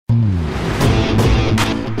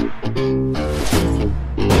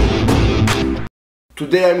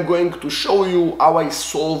Today I'm going to show you how I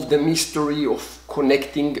solved the mystery of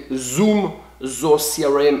connecting Zoom, Zoho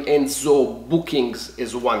CRM and Zoho Bookings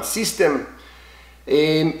as one system.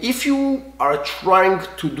 If you are trying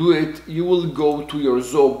to do it, you will go to your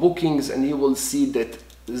Zoho Bookings and you will see that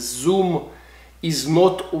Zoom is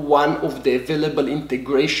not one of the available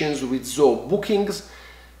integrations with Zoho Bookings.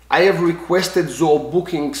 I have requested Zoho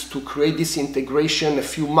Bookings to create this integration a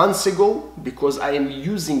few months ago because I am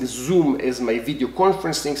using Zoom as my video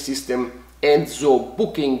conferencing system and Zoho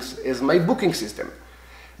Bookings as my booking system.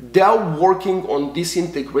 They are working on this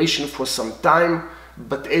integration for some time,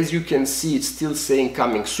 but as you can see, it's still saying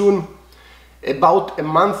coming soon. About a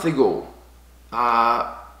month ago,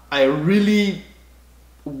 I really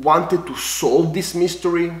wanted to solve this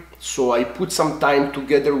mystery, so I put some time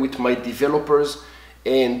together with my developers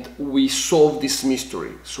and we solved this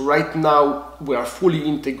mystery. So right now we are fully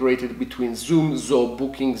integrated between Zoom, Zoho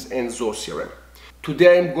Bookings and Zoho CRM.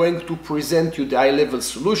 Today I'm going to present you the high-level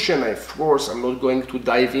solution. Of course, I'm not going to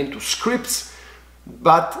dive into scripts,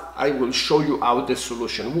 but I will show you how the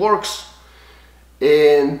solution works.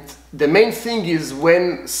 And the main thing is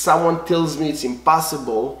when someone tells me it's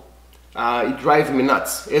impossible, it drives me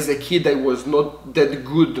nuts. As a kid, I was not that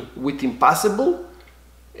good with impossible.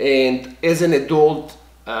 And as an adult,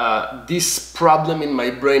 this problem in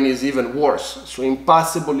my brain is even worse. So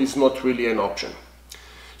impossible is not really an option.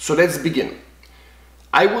 So let's begin.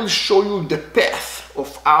 I will show you the path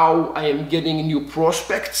of how I am getting new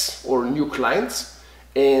prospects or new clients,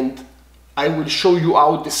 and I will show you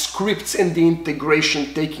how the scripts and the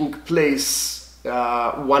integration taking place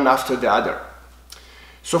one after the other.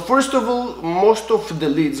 So first of all, most of the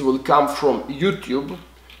leads will come from YouTube.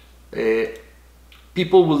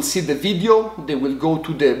 People will see the video, they will go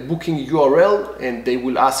to the booking URL and they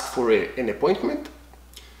will ask for an appointment.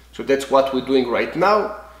 So that's what we're doing right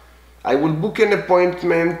now. I will book an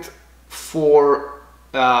appointment for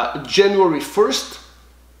January 1st.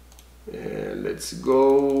 Let's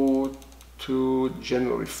go to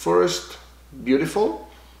January 1st. Beautiful.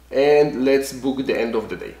 And let's book the end of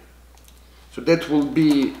the day. So that will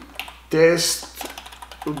be test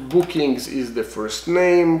bookings is the first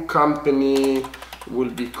name, company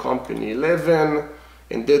will be company 11,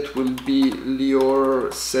 and that will be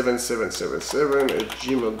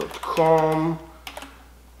lior7777@gmail.com,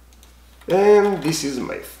 and this is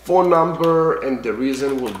my phone number and the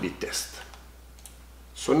reason will be test.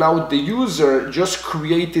 So now the user just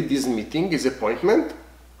created this meeting, his appointment,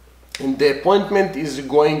 and the appointment is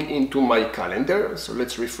going into my calendar. So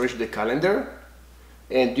let's refresh the calendar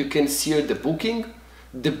and you can see here the booking.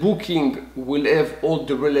 The booking will have all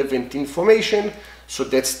the relevant information, so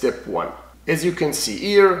that's step one. As you can see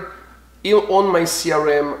here, on my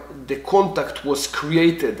CRM, the contact was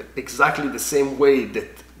created exactly the same way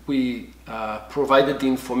that we provided the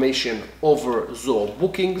information over Zoho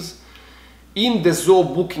Bookings. In the Zoho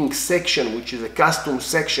Booking section, which is a custom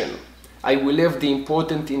section, I will have the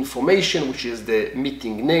important information, which is the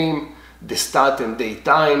meeting name, the start and date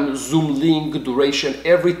time, Zoom link, duration,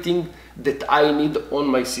 everything that I need on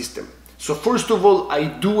my system. So first of all, I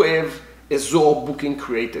do have a Zoho booking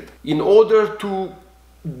created. In order to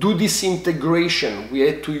do this integration, we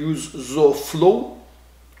had to use Zoho Flow,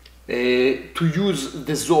 to use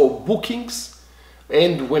the Zoho Bookings,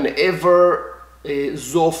 and whenever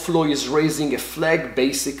Zoho Flow is raising a flag,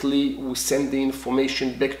 basically we send the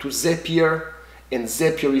information back to Zapier, and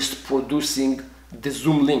Zapier is producing the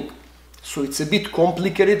Zoom link. So it's a bit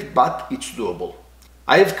complicated, but it's doable.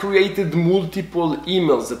 I have created multiple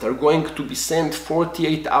emails that are going to be sent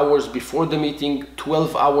 48 hours before the meeting,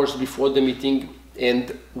 12 hours before the meeting,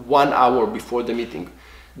 and 1 hour before the meeting.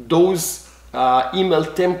 Those email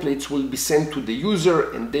templates will be sent to the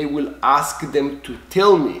user and they will ask them to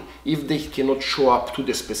tell me if they cannot show up to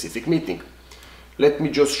the specific meeting. Let me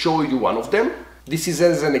just show you one of them. This is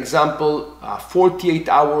as an example, 48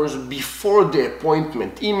 hours before the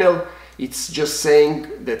appointment email. It's just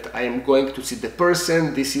saying that I am going to see the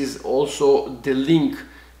person. This is also the link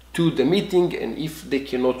to the meeting, and if they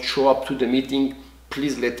cannot show up to the meeting,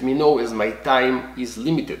 please let me know as my time is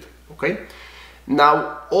limited, okay?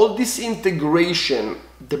 Now, all this integration,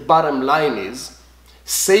 the bottom line is,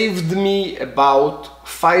 saved me about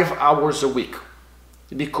 5 hours a week.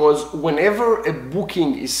 Because whenever a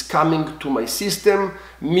booking is coming to my system,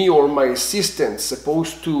 me or my assistant is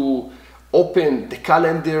supposed to open the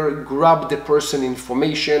calendar, grab the person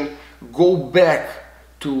information, go back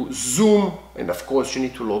to Zoom, and of course you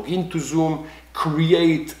need to log into Zoom,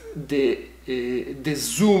 create the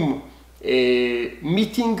Zoom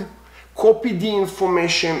meeting, copy the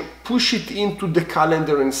information, push it into the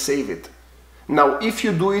calendar and save it. Now, if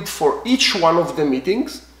you do it for each one of the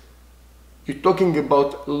meetings, you're talking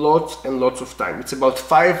about lots and lots of time. It's about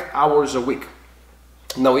 5 hours a week.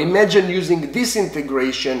 Now imagine using this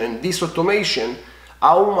integration and this automation,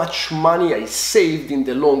 how much money I saved in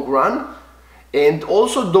the long run. And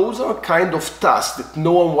also those are kind of tasks that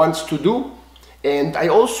no one wants to do. And I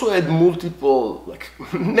also had multiple, like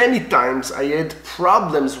many times I had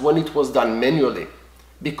problems when it was done manually,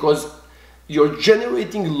 because you're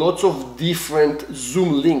generating lots of different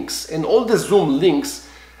Zoom links, and all the Zoom links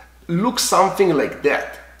look something like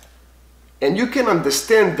that. And you can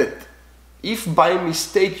understand that if by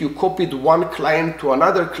mistake you copied one client to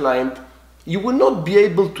another client, you will not be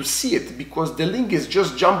able to see it because the link is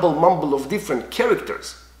just jumble mumble of different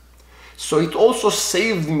characters. So it also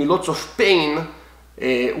saved me lots of pain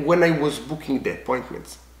when I was booking the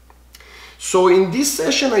appointments. So in this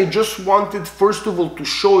session, I just wanted first of all to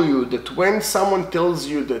show you that when someone tells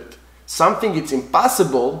you that something is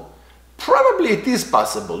impossible, probably it is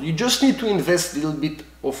possible. You just need to invest a little bit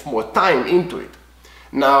of more time into it.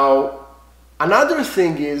 Now, another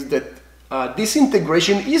thing is that this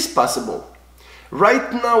integration is possible.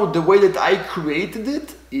 Right now, the way that I created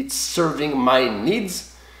it, it's serving my needs.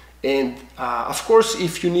 And of course,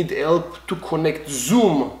 if you need help to connect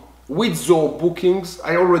Zoom with Zoho bookings,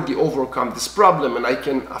 I already overcome this problem, and I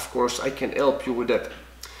can help you with that.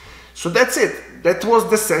 So that's it. That was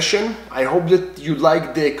the session. I hope that you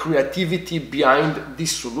like the creativity behind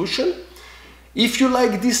this solution. If you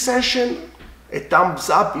like this session, a thumbs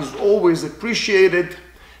up is always appreciated.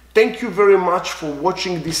 Thank you very much for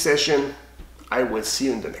watching this session. I will see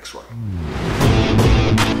you in the next one.